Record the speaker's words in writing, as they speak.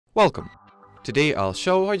Welcome! Today I'll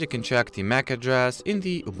show how you can check the MAC address in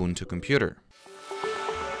the Ubuntu computer.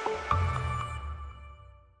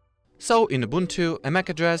 So in Ubuntu, a MAC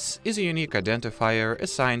address is a unique identifier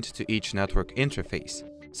assigned to each network interface,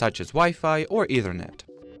 such as Wi-Fi or Ethernet,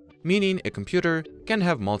 meaning a computer can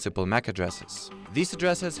have multiple MAC addresses. These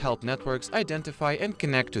addresses help networks identify and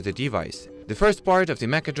connect to the device. The first part of the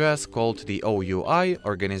MAC address, called the OUI,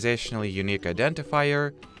 Organizationally Unique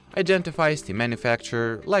Identifier, identifies the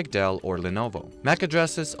manufacturer like Dell or Lenovo. MAC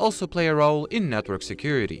addresses also play a role in network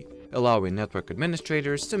security, allowing network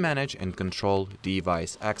administrators to manage and control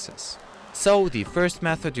device access. So the first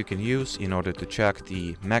method you can use in order to check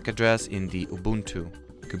the MAC address in the Ubuntu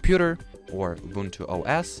computer or Ubuntu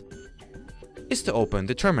OS is to open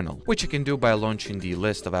the terminal, which you can do by launching the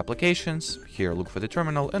list of applications. Here, look for the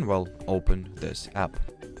terminal and open this app.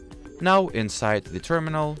 Now inside the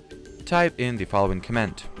terminal, type in the following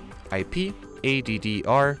command: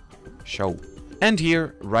 IP-addr show. And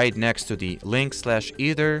here, right next to the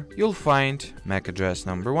link/either, you'll find MAC address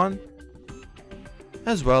number 1,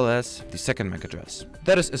 as well as the second MAC address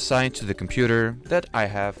that is assigned to the computer that I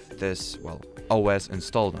have this, OS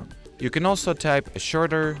installed on. You can also type a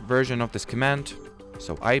shorter version of this command,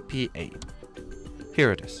 so IPA.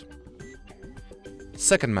 Here it is.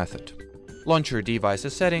 Second method: launch your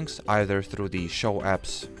device's settings either through the show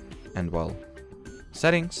apps and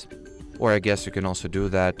settings, or I guess you can also do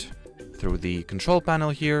that through the control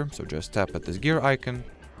panel here, so just tap at this gear icon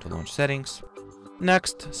to launch settings.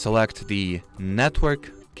 Next, select the network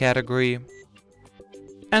category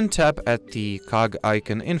and tap at the cog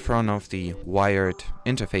icon in front of the wired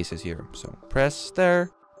interfaces here. So press there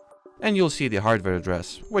and you'll see the hardware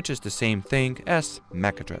address, which is the same thing as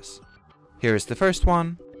MAC address. Here is the first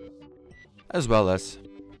one, as well as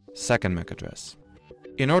second MAC address.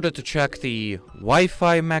 In order to check the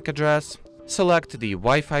Wi-Fi MAC address, select the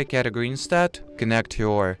Wi-Fi category instead, connect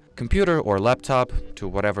your computer or laptop to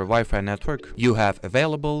whatever Wi-Fi network you have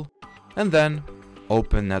available, and then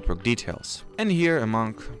open network details. And here,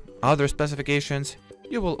 among other specifications,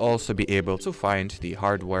 you will also be able to find the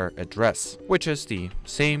hardware address, which is the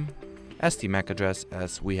same as the MAC address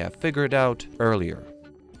as we have figured out earlier.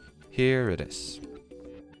 Here it is.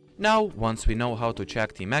 Now, once we know how to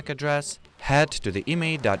check the MAC address, head to the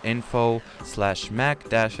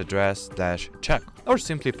email.info/mac-address-check, or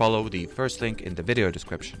simply follow the first link in the video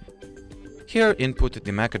description. Here, input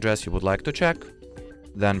the MAC address you would like to check,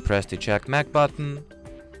 then press the Check MAC button,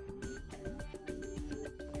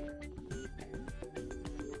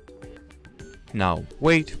 now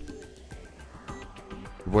wait,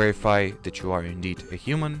 verify that you are indeed a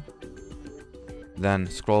human, then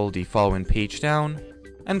scroll the following page down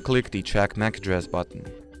and click the Check MAC address button.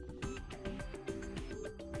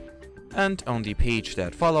 And on the page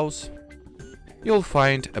that follows, you'll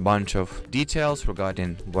find a bunch of details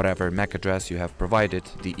regarding whatever MAC address you have provided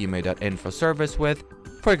the email.info service with.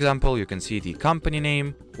 For example, you can see the company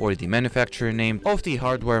name or the manufacturer name of the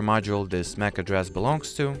hardware module this MAC address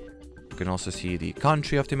belongs to. You can also see the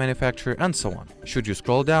country of the manufacturer and so on. Should you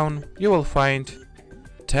scroll down, you will find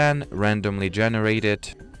 10 randomly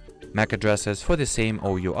generated MAC addresses for the same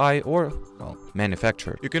OUI or,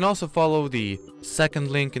 manufacturer. You can also follow the second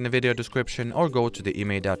link in the video description or go to the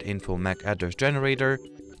email.info MAC address generator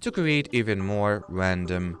to create even more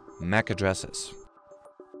random MAC addresses.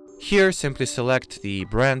 Here, simply select the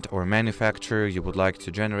brand or manufacturer you would like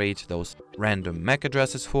to generate those random MAC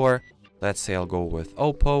addresses for. Let's say I'll go with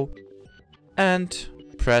Oppo, and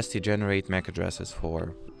press the Generate MAC addresses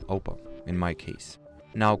for Oppo, in my case.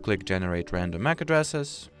 Now click Generate Random MAC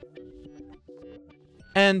addresses,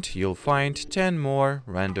 and you'll find 10 more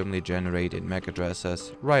randomly generated MAC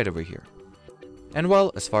addresses right over here. And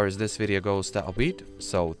as far as this video goes, that'll be it.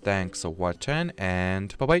 So thanks for watching,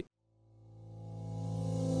 and bye bye.